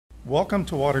Welcome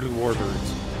to Waterloo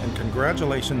Warbirds, and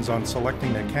congratulations on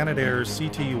selecting a Canadair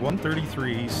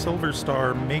CT-133 Silver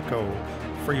Star Mako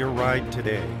for your ride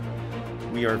today.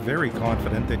 We are very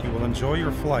confident that you will enjoy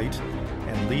your flight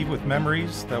and leave with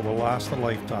memories that will last a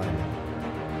lifetime.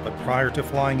 But prior to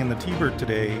flying in the T-Bird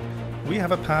today, we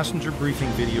have a passenger briefing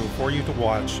video for you to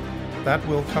watch that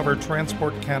will cover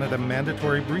Transport Canada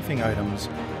mandatory briefing items,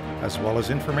 as well as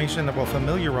information that will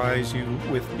familiarize you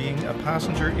with being a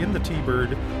passenger in the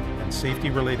T-Bird and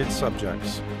safety-related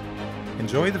subjects.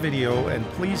 Enjoy the video, and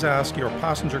please ask your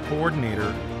passenger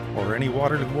coordinator or any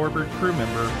Waterloo Warbird crew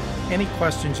member any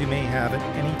questions you may have at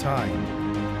any time.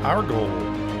 Our goal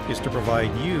is to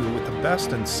provide you with the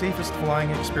best and safest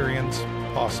flying experience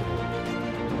possible.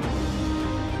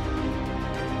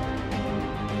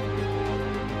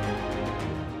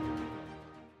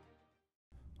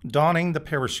 Donning the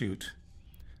parachute.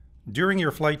 During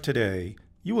your flight today,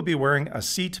 you will be wearing a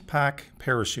seat pack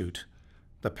parachute.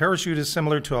 The parachute is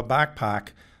similar to a backpack,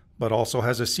 but also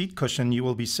has a seat cushion you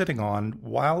will be sitting on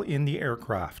while in the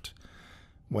aircraft.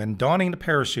 When donning the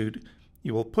parachute,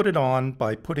 you will put it on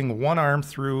by putting one arm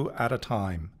through at a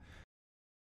time.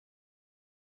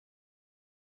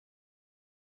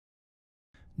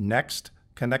 Next,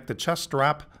 connect the chest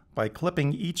strap by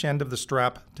clipping each end of the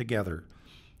strap together.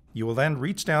 You will then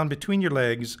reach down between your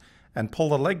legs and pull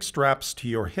the leg straps to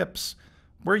your hips,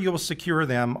 where you will secure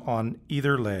them on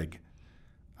either leg.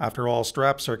 After all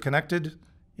straps are connected,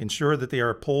 ensure that they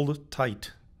are pulled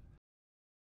tight.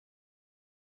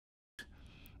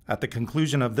 At the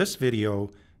conclusion of this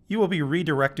video, you will be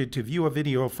redirected to view a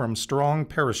video from Strong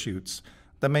Parachutes,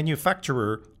 the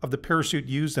manufacturer of the parachute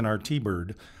used in our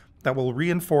T-Bird, that will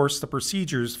reinforce the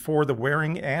procedures for the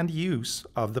wearing and use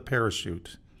of the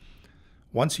parachute.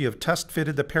 Once you have test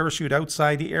fitted the parachute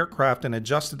outside the aircraft and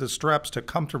adjusted the straps to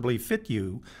comfortably fit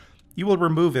you, you will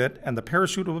remove it and the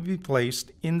parachute will be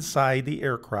placed inside the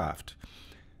aircraft.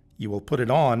 You will put it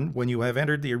on when you have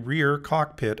entered the rear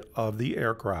cockpit of the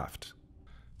aircraft.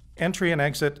 Entry and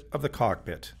exit of the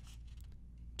cockpit.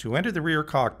 To enter the rear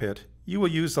cockpit, you will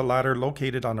use the ladder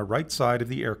located on the right side of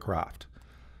the aircraft.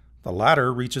 The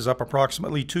ladder reaches up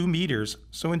approximately 2 meters,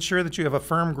 so ensure that you have a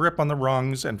firm grip on the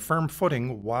rungs and firm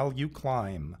footing while you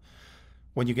climb.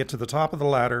 When you get to the top of the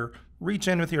ladder, reach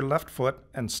in with your left foot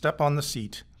and step on the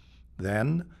seat.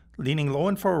 Then, leaning low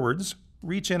and forwards,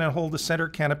 reach in and hold the center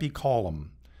canopy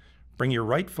column. Bring your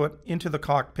right foot into the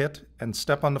cockpit and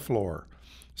step on the floor.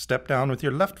 Step down with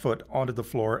your left foot onto the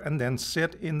floor and then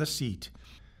sit in the seat.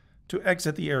 To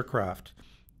exit the aircraft,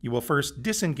 you will first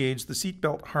disengage the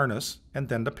seatbelt harness and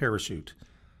then the parachute.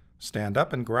 Stand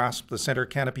up and grasp the center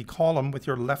canopy column with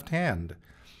your left hand.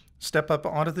 Step up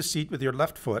onto the seat with your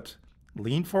left foot,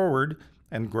 lean forward,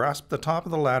 and grasp the top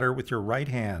of the ladder with your right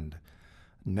hand.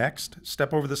 Next,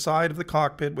 step over the side of the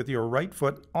cockpit with your right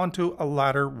foot onto a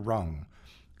ladder rung.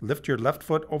 Lift your left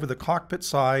foot over the cockpit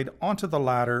side onto the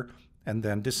ladder and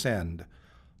then descend.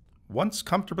 Once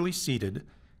comfortably seated,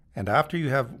 and after you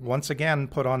have once again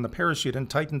put on the parachute and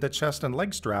tightened the chest and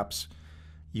leg straps,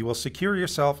 you will secure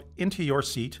yourself into your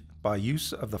seat by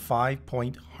use of the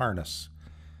 5-point harness.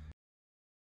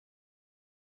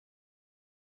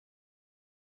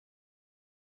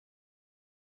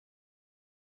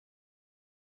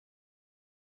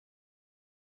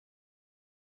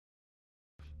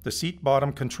 The seat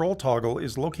bottom control toggle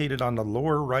is located on the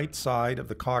lower right side of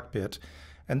the cockpit,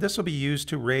 and this will be used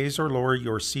to raise or lower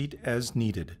your seat as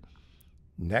needed.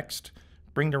 Next,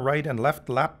 bring the right and left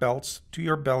lap belts to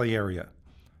your belly area.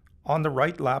 On the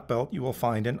right lap belt, you will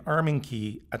find an arming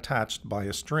key attached by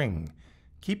a string.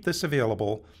 Keep this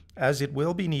available, as it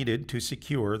will be needed to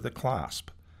secure the clasp.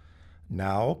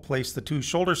 Now, place the 2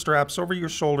 shoulder straps over your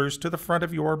shoulders to the front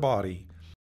of your body.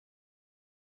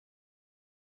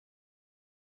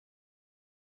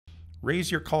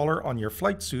 Raise your collar on your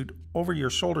flight suit over your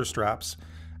shoulder straps,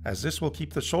 as this will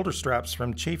keep the shoulder straps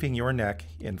from chafing your neck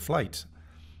in flight.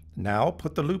 Now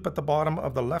put the loop at the bottom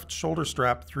of the left shoulder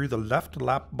strap through the left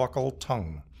lap buckle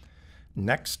tongue.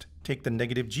 Next, take the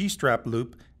negative G-strap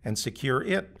loop and secure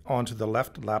it onto the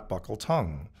left lap buckle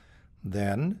tongue.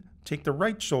 Then, take the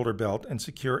right shoulder belt and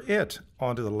secure it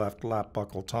onto the left lap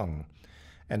buckle tongue.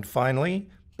 And finally,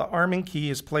 the arming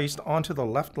key is placed onto the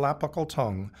left lap buckle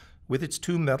tongue with its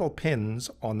 2 metal pins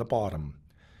on the bottom.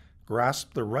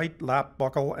 Grasp the right lap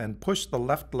buckle and push the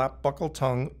left lap buckle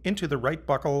tongue into the right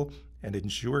buckle and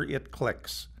ensure it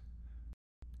clicks.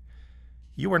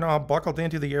 You are now buckled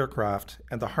into the aircraft,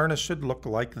 and the harness should look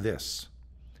like this.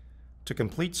 To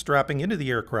complete strapping into the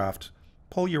aircraft,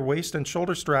 pull your waist and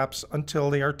shoulder straps until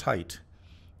they are tight.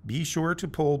 Be sure to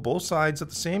pull both sides at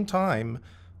the same time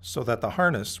so that the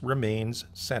harness remains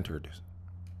centered.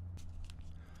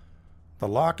 The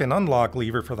lock and unlock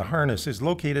lever for the harness is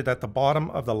located at the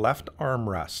bottom of the left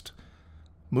armrest.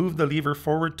 Move the lever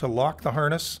forward to lock the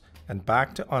harness and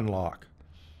back to unlock.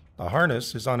 The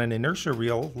harness is on an inertia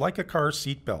reel like a car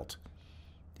seat belt.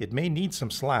 It may need some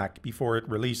slack before it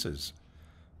releases.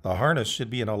 The harness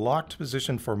should be in a locked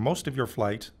position for most of your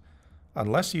flight,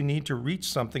 unless you need to reach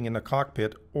something in the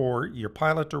cockpit or your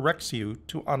pilot directs you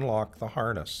to unlock the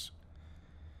harness.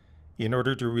 In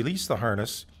order to release the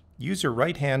harness, use your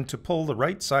right hand to pull the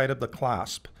right side of the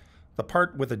clasp, the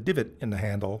part with a divot in the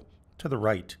handle, to the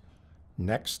right.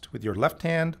 Next, with your left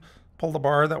hand, pull the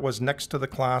bar that was next to the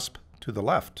clasp to the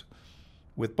left.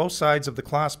 With both sides of the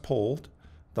clasp pulled,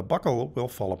 the buckle will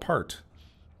fall apart.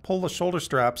 Pull the shoulder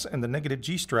straps and the negative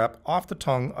G strap off the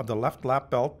tongue of the left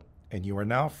lap belt, and you are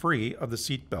now free of the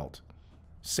seat belt.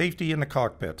 Safety in the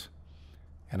cockpit.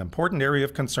 An important area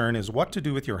of concern is what to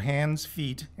do with your hands,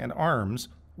 feet, and arms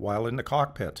while in the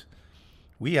cockpit.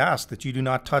 We ask that you do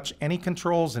not touch any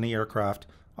controls in the aircraft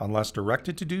unless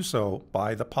directed to do so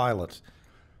by the pilot.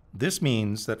 This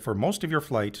means that for most of your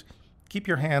flight, keep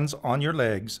your hands on your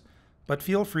legs, but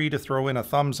feel free to throw in a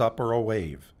thumbs up or a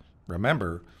wave.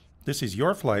 Remember, this is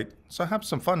your flight, so have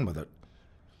some fun with it.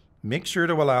 Make sure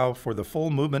to allow for the full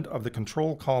movement of the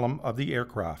control column of the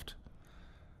aircraft.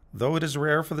 Though it is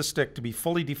rare for the stick to be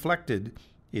fully deflected,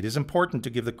 it is important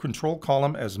to give the control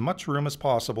column as much room as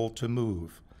possible to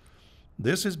move.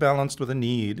 This is balanced with a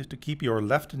need to keep your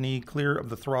left knee clear of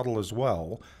the throttle as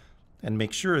well, and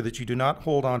make sure that you do not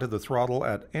hold onto the throttle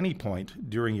at any point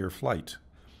during your flight.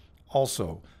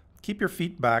 Also, keep your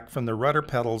feet back from the rudder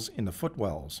pedals in the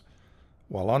footwells.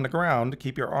 While on the ground,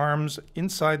 keep your arms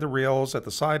inside the rails at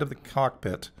the side of the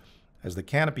cockpit, as the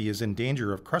canopy is in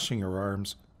danger of crushing your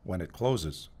arms when it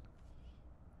closes.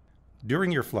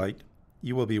 During your flight,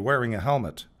 you will be wearing a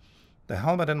helmet. The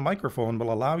helmet and microphone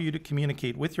will allow you to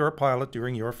communicate with your pilot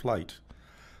during your flight.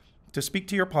 To speak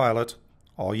to your pilot,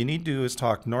 all you need to do is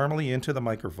talk normally into the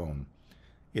microphone.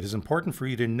 It is important for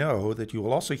you to know that you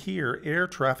will also hear air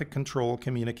traffic control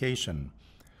communication.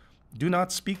 Do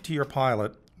not speak to your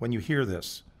pilot when you hear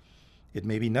this. It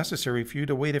may be necessary for you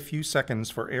to wait a few seconds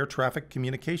for air traffic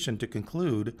communication to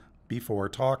conclude before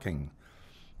talking.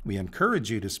 We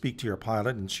encourage you to speak to your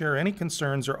pilot and share any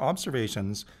concerns or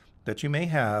observations that you may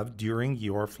have during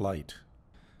your flight.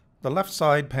 The left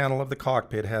side panel of the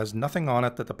cockpit has nothing on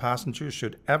it that the passenger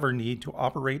should ever need to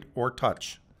operate or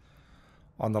touch.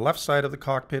 On the left side of the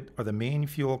cockpit are the main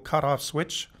fuel cutoff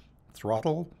switch,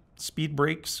 throttle, speed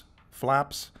brakes,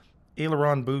 flaps,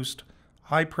 aileron boost,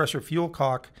 high-pressure fuel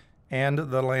cock, and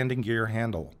the landing gear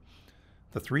handle.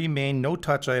 The three main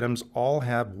no-touch items all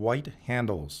have white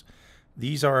handles.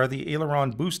 These are the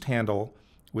aileron boost handle,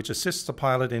 which assists the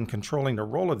pilot in controlling the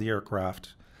roll of the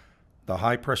aircraft, the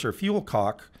high-pressure fuel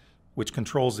cock, which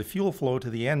controls the fuel flow to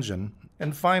the engine,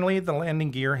 and finally the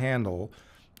landing gear handle,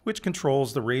 which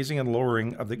controls the raising and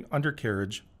lowering of the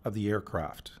undercarriage of the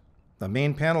aircraft. The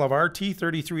main panel of our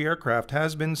T-33 aircraft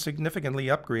has been significantly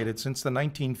upgraded since the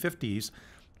 1950s,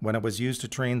 when it was used to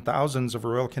train thousands of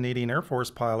Royal Canadian Air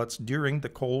Force pilots during the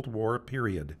Cold War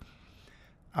period.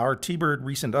 Our T-Bird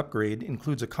recent upgrade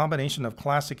includes a combination of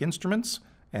classic instruments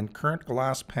and current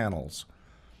glass panels.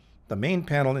 The main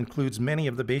panel includes many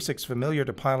of the basics familiar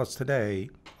to pilots today,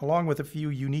 along with a few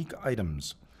unique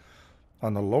items.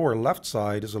 On the lower left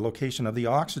side is a location of the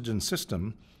oxygen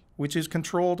system, which is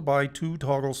controlled by two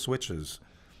toggle switches.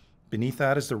 Beneath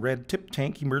that is the red tip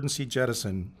tank emergency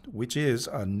jettison, which is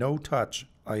a no-touch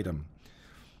item.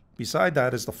 Beside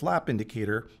that is the flap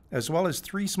indicator, as well as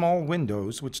three small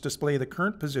windows which display the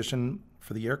current position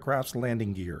for the aircraft's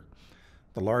landing gear.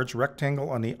 The large rectangle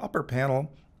on the upper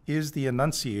panel is the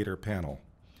annunciator panel.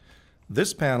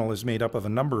 This panel is made up of a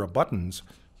number of buttons,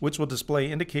 which will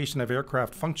display indication of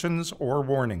aircraft functions or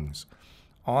warnings.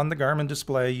 On the Garmin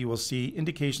display, you will see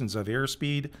indications of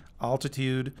airspeed,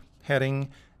 altitude, heading,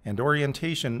 and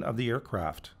orientation of the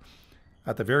aircraft.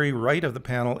 At the very right of the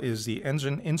panel is the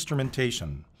engine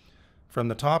instrumentation. From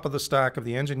the top of the stack of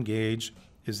the engine gauge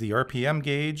is the RPM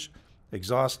gauge,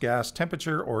 exhaust gas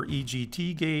temperature or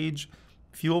EGT gauge,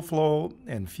 fuel flow,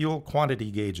 and fuel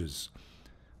quantity gauges.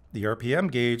 The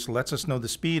RPM gauge lets us know the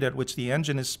speed at which the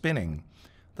engine is spinning.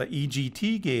 The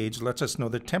EGT gauge lets us know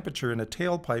the temperature in the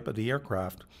tailpipe of the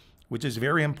aircraft, which is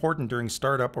very important during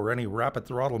startup or any rapid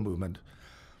throttle movement.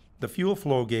 The fuel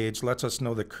flow gauge lets us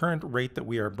know the current rate that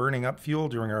we are burning up fuel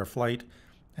during our flight,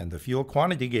 and the fuel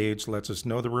quantity gauge lets us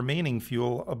know the remaining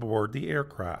fuel aboard the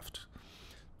aircraft.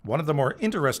 One of the more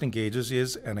interesting gauges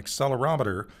is an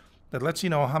accelerometer that lets you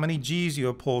know how many G's you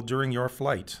have pulled during your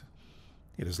flight.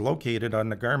 It is located on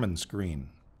the Garmin screen.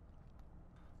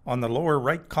 On the lower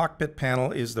right cockpit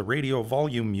panel is the radio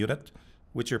volume unit,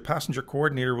 which your passenger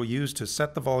coordinator will use to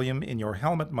set the volume in your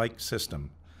helmet mic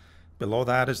system. Below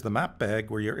that is the map bag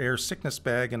where your air sickness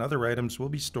bag and other items will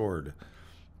be stored.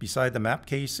 Beside the map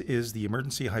case is the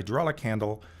emergency hydraulic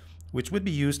handle, which would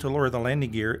be used to lower the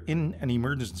landing gear in an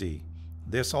emergency.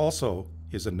 This also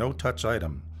is a no-touch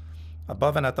item.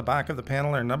 Above and at the back of the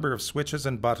panel are a number of switches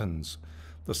and buttons.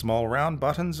 The small round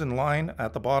buttons in line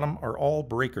at the bottom are all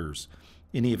breakers.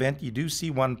 In the event you do see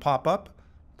one pop up,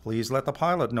 please let the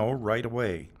pilot know right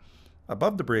away.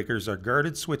 Above the breakers are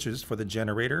guarded switches for the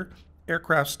generator,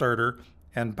 aircraft starter,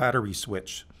 and battery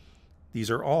switch. These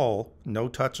are all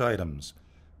no-touch items.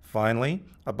 Finally,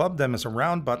 above them is a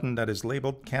round button that is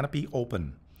labeled Canopy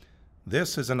Open.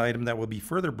 This is an item that will be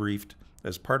further briefed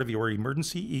as part of your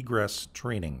emergency egress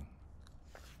training.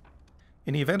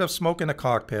 In the event of smoke in a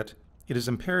cockpit, it is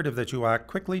imperative that you act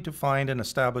quickly to find and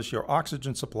establish your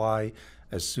oxygen supply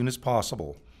as soon as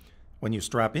possible. When you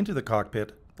strap into the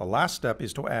cockpit, the last step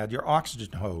is to add your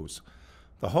oxygen hose.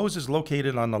 The hose is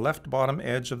located on the left bottom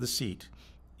edge of the seat.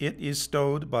 It is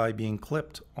stowed by being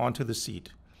clipped onto the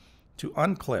seat. To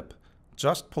unclip,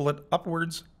 just pull it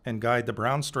upwards and guide the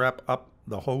brown strap up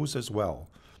the hose as well.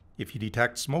 If you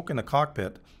detect smoke in the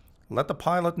cockpit, let the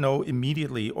pilot know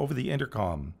immediately over the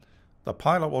intercom. The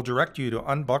pilot will direct you to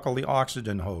unbuckle the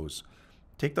oxygen hose.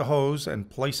 Take the hose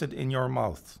and place it in your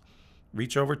mouth.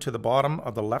 Reach over to the bottom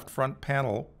of the left front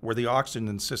panel where the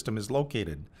oxygen system is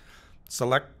located.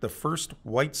 Select the first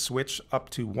white switch up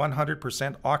to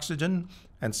 100% oxygen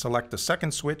and select the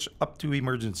second switch up to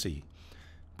emergency.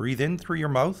 Breathe in through your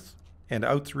mouth and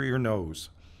out through your nose.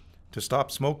 To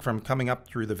stop smoke from coming up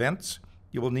through the vents,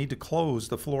 you will need to close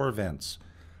the floor vents.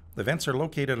 The vents are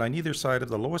located on either side of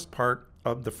the lowest part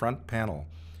of the front panel.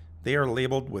 They are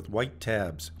labeled with white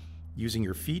tabs. Using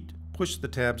your feet, push the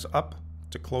tabs up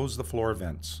to close the floor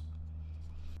vents.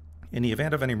 In the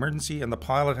event of an emergency and the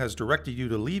pilot has directed you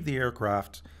to leave the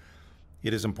aircraft,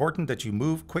 it is important that you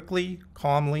move quickly,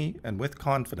 calmly, and with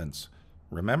confidence.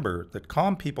 Remember that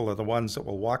calm people are the ones that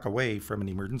will walk away from an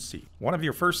emergency. One of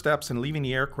your first steps in leaving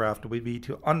the aircraft would be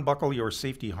to unbuckle your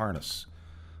safety harness.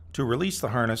 To release the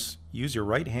harness, use your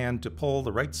right hand to pull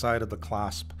the right side of the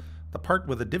clasp, the part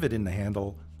with a divot in the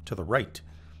handle, to the right.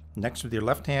 Next, with your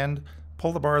left hand,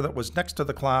 pull the bar that was next to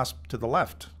the clasp to the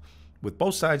left. With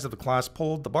both sides of the clasp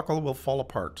pulled, the buckle will fall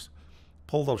apart.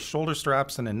 Pull those shoulder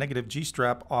straps and a negative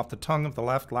G-strap off the tongue of the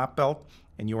left lap belt,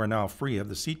 and you are now free of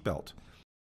the seat belt.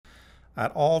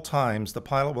 At all times, the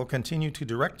pilot will continue to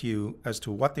direct you as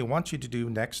to what they want you to do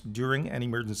next during an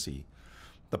emergency.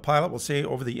 The pilot will say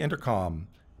over the intercom,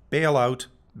 "Bail out,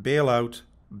 bail out,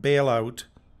 bail out."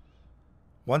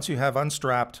 Once you have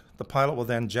unstrapped, the pilot will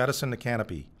then jettison the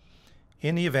canopy.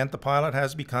 In the event the pilot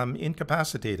has become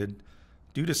incapacitated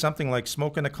due to something like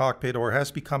smoke in the cockpit or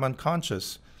has become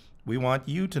unconscious, we want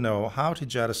you to know how to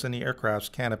jettison the aircraft's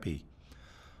canopy.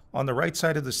 On the right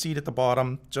side of the seat at the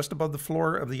bottom, just above the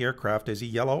floor of the aircraft, is a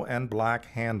yellow and black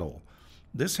handle.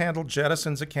 This handle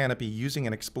jettisons a canopy using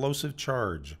an explosive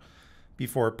charge.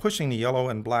 Before pushing the yellow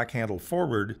and black handle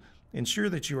forward, ensure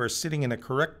that you are sitting in a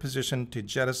correct position to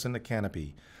jettison the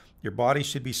canopy. Your body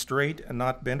should be straight and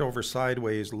not bent over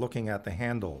sideways looking at the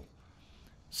handle.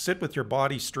 Sit with your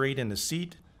body straight in the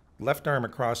seat, left arm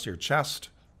across your chest,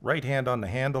 right hand on the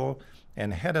handle,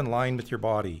 and head in line with your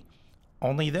body.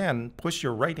 Only then push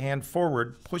your right hand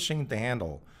forward, pushing the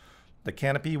handle. The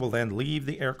canopy will then leave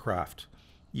the aircraft.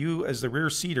 You, as the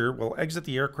rear seater, will exit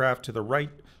the aircraft to the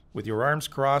right with your arms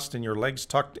crossed and your legs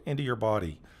tucked into your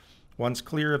body. Once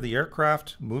clear of the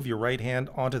aircraft, move your right hand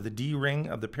onto the D-ring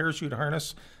of the parachute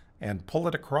harness and pull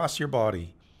it across your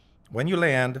body. When you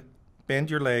land,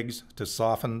 bend your legs to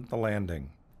soften the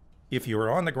landing. If you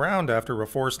are on the ground after a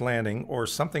forced landing or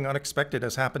something unexpected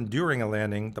has happened during a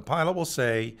landing, the pilot will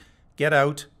say, "Get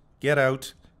out, get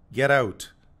out, get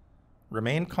out."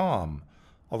 Remain calm.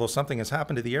 Although something has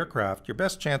happened to the aircraft, your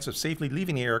best chance of safely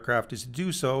leaving the aircraft is to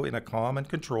do so in a calm and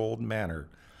controlled manner.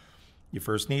 You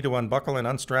first need to unbuckle and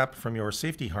unstrap from your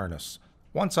safety harness.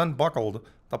 Once unbuckled,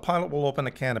 the pilot will open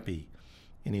the canopy.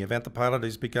 In the event the pilot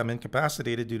has become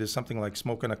incapacitated due to something like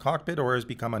smoke in a cockpit or has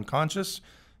become unconscious,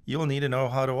 you will need to know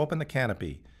how to open the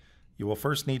canopy. You will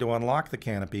first need to unlock the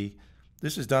canopy.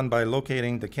 This is done by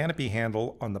locating the canopy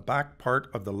handle on the back part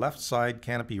of the left side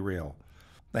canopy rail.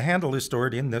 The handle is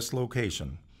stored in this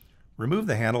location. Remove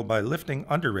the handle by lifting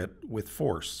under it with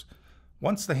force.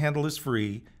 Once the handle is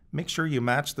free, make sure you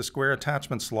match the square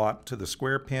attachment slot to the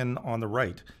square pin on the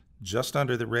right, just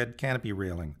under the red canopy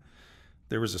railing.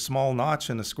 There is a small notch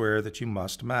in the square that you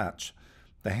must match.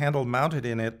 The handle mounted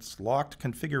in its locked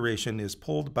configuration is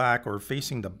pulled back or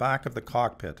facing the back of the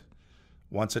cockpit.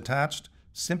 Once attached,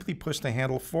 simply push the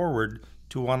handle forward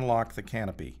to unlock the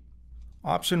canopy.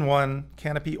 Option 1,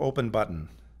 Canopy Open button.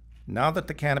 Now that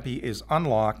the canopy is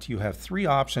unlocked, you have 3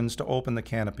 options to open the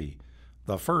canopy.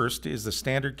 The first is the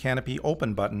standard Canopy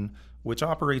Open button, which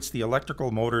operates the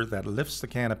electrical motor that lifts the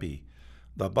canopy.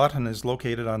 The button is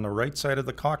located on the right side of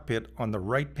the cockpit on the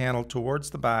right panel towards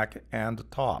the back and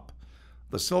top.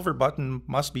 The silver button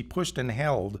must be pushed and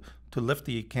held to lift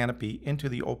the canopy into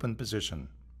the open position.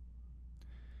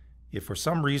 If for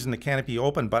some reason the Canopy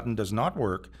Open button does not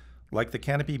work, like the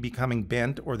canopy becoming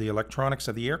bent or the electronics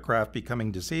of the aircraft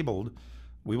becoming disabled,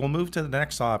 we will move to the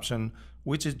next option,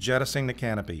 which is jettisoning the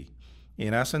canopy.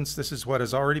 In essence, this is what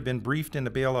has already been briefed in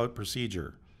the bailout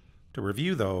procedure. To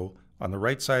review though, on the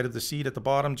right side of the seat at the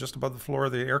bottom, just above the floor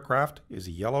of the aircraft, is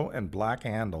a yellow and black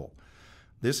handle.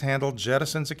 This handle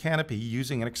jettisons a canopy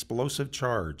using an explosive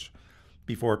charge.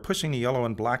 Before pushing the yellow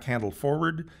and black handle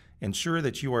forward, ensure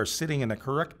that you are sitting in the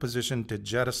correct position to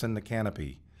jettison the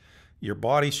canopy. Your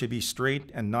body should be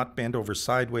straight and not bent over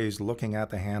sideways looking at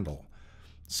the handle.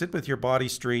 Sit with your body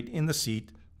straight in the seat,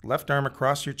 left arm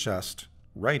across your chest,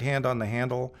 right hand on the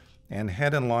handle, and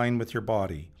head in line with your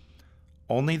body.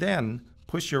 Only then,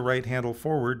 push your right handle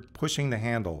forward, pushing the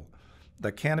handle.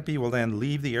 The canopy will then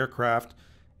leave the aircraft,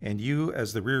 and you,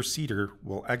 as the rear seater,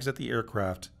 will exit the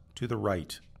aircraft to the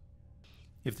right.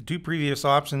 If the 2 previous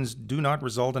options do not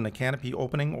result in a canopy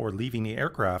opening or leaving the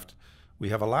aircraft, we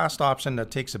have a last option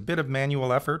that takes a bit of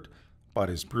manual effort, but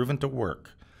is proven to work.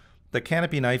 The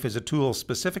canopy knife is a tool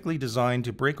specifically designed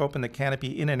to break open the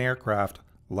canopy in an aircraft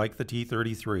like the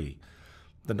T-33.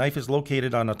 The knife is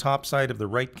located on the top side of the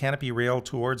right canopy rail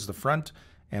towards the front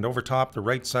and overtop the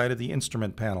right side of the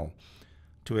instrument panel.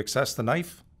 To access the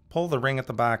knife, pull the ring at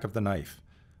the back of the knife.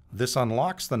 This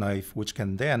unlocks the knife, which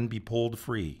can then be pulled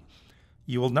free.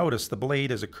 You will notice the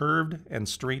blade is a curved and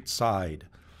straight side.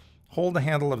 Hold the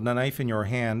handle of the knife in your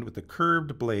hand with the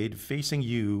curved blade facing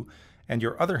you and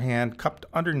your other hand cupped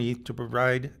underneath to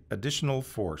provide additional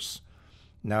force.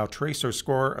 Now trace or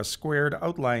score a squared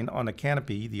outline on the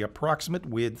canopy the approximate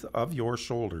width of your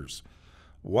shoulders.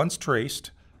 Once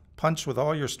traced, punch with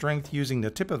all your strength using the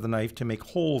tip of the knife to make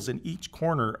holes in each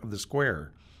corner of the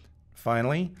square.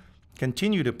 Finally,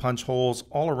 continue to punch holes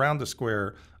all around the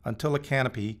square until the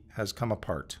canopy has come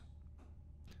apart.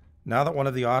 Now that one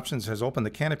of the options has opened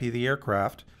the canopy of the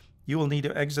aircraft, you will need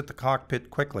to exit the cockpit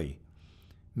quickly.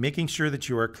 Making sure that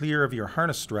you are clear of your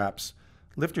harness straps,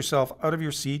 lift yourself out of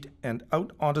your seat and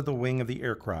out onto the wing of the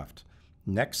aircraft.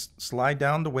 Next, slide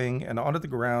down the wing and onto the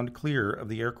ground clear of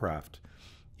the aircraft.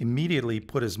 Immediately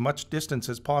put as much distance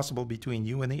as possible between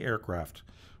you and the aircraft.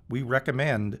 We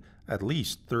recommend at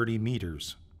least 30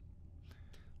 meters.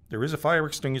 There is a fire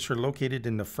extinguisher located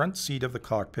in the front seat of the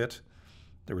cockpit.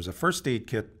 There is a first aid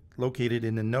kit located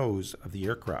in the nose of the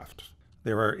aircraft.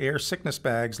 There are air sickness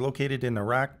bags located in a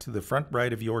rack to the front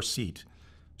right of your seat.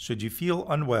 Should you feel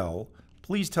unwell,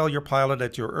 please tell your pilot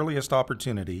at your earliest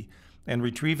opportunity and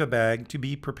retrieve a bag to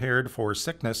be prepared for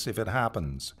sickness if it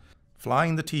happens.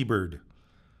 Flying the T-Bird.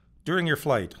 During your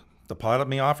flight, the pilot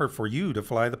may offer for you to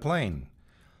fly the plane.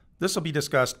 This will be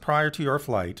discussed prior to your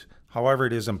flight. However,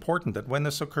 it is important that when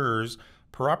this occurs,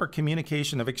 proper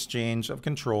communication of exchange of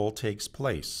control takes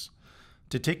place.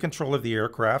 To take control of the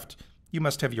aircraft, you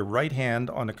must have your right hand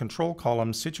on a control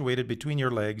column situated between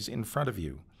your legs in front of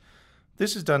you.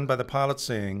 This is done by the pilot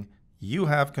saying, "You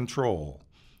have control."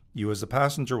 You as the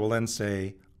passenger will then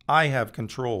say, "I have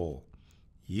control."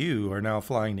 You are now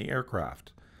flying the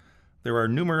aircraft. There are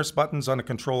numerous buttons on a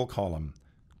control column.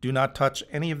 Do not touch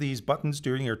any of these buttons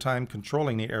during your time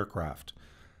controlling the aircraft.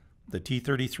 The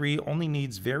T-33 only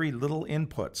needs very little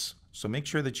inputs, so make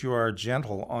sure that you are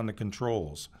gentle on the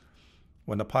controls.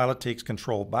 When the pilot takes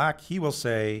control back, he will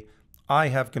say, "I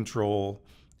have control,"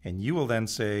 and you will then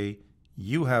say,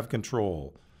 "You have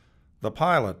control." The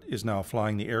pilot is now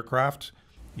flying the aircraft.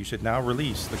 You should now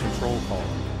release the control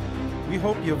column. We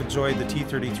hope you have enjoyed the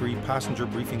T-33 passenger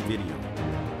briefing video.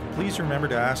 Please remember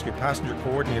to ask your passenger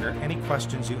coordinator any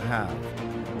questions you have.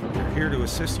 We're here to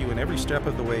assist you in every step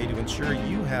of the way to ensure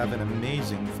you have an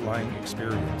amazing flying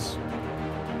experience.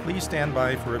 Please stand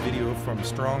by for a video from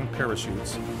Strong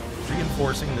Parachutes,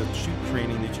 reinforcing the chute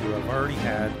training that you have already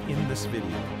had in this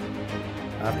video.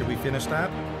 After we finish that,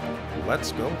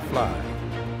 let's go fly.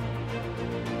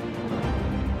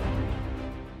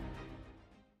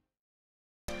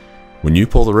 When you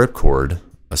pull the ripcord,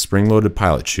 a spring-loaded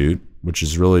pilot chute, which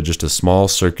is really just a small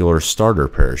circular starter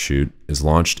parachute, is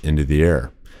launched into the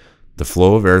air. The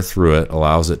flow of air through it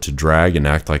allows it to drag and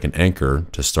act like an anchor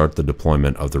to start the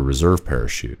deployment of the reserve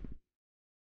parachute.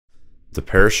 The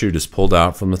parachute is pulled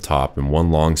out from the top in one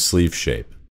long sleeve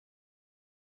shape.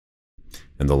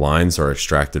 and the lines are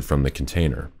extracted from the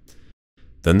container.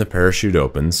 Then the parachute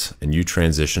opens and you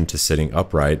transition to sitting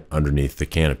upright underneath the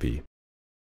canopy.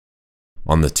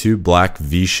 On the two black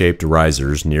V-shaped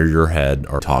risers near your head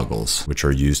are toggles, which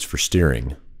are used for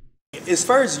steering. As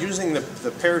far as using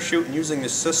the parachute and using the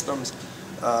systems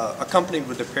accompanied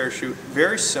with the parachute,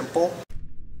 very simple.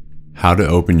 How to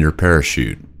open your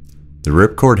parachute. The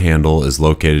ripcord handle is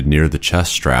located near the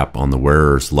chest strap on the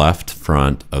wearer's left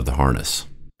front of the harness.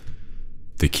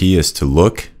 The key is to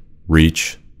look,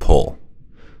 reach, pull.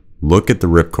 Look at the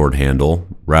ripcord handle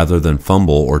rather than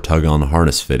fumble or tug on the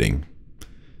harness fitting.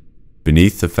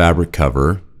 Beneath the fabric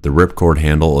cover, the ripcord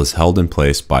handle is held in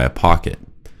place by a pocket.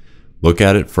 Look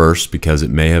at it first because it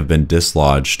may have been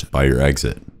dislodged by your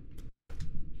exit.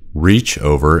 Reach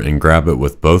over and grab it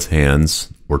with both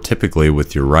hands, or typically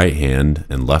with your right hand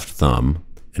and left thumb,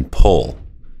 and pull.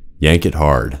 Yank it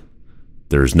hard.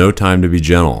 There is no time to be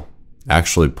gentle.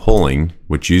 Actually pulling,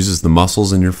 which uses the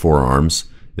muscles in your forearms,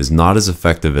 is not as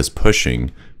effective as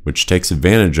pushing, which takes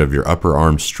advantage of your upper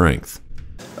arm strength.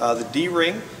 The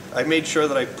D-ring, I made sure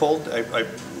that I pulled,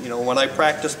 when I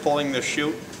practiced pulling the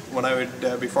chute, when I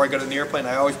would, before I got in the airplane,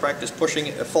 I always practiced pushing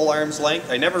it at full arm's length.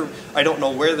 I don't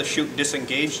know where the chute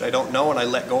disengaged, I don't know, and I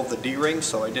let go of the D-ring,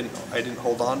 so I didn't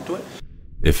hold on to it.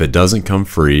 If it doesn't come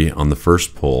free on the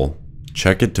first pull,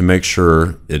 check it to make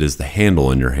sure it is the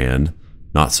handle in your hand,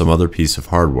 not some other piece of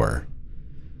hardware.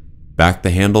 Back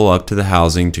the handle up to the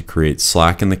housing to create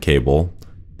slack in the cable,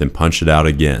 then punch it out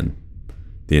again.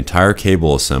 The entire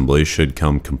cable assembly should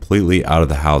come completely out of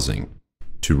the housing.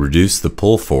 To reduce the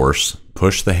pull force,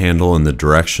 push the handle in the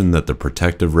direction that the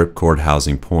protective ripcord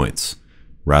housing points,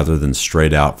 rather than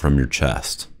straight out from your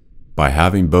chest. By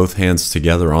having both hands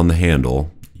together on the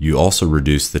handle, you also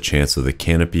reduce the chance of the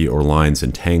canopy or lines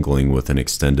entangling with an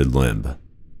extended limb.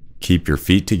 Keep your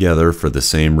feet together for the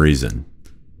same reason.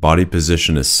 Body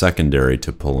position is secondary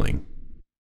to pulling.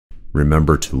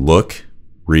 Remember to look,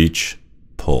 reach,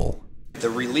 pull.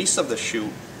 The release of the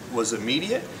chute was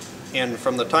immediate, and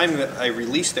from the time that I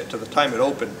released it to the time it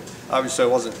opened, obviously I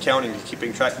wasn't counting and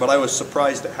keeping track, but I was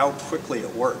surprised at how quickly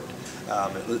it worked.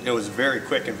 It was very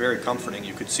quick and very comforting.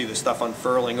 You could see the stuff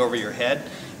unfurling over your head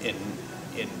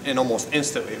in almost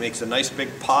instantly. It makes a nice big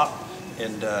pop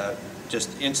and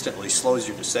just instantly slows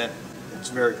your descent. It's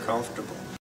very comfortable.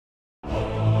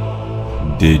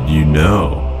 Did you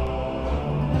know?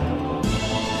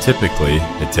 Typically,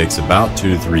 it takes about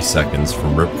 2 to 3 seconds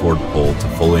from ripcord pull to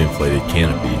fully inflated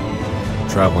canopy,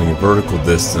 traveling a vertical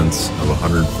distance of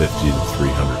 150 to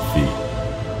 300 feet.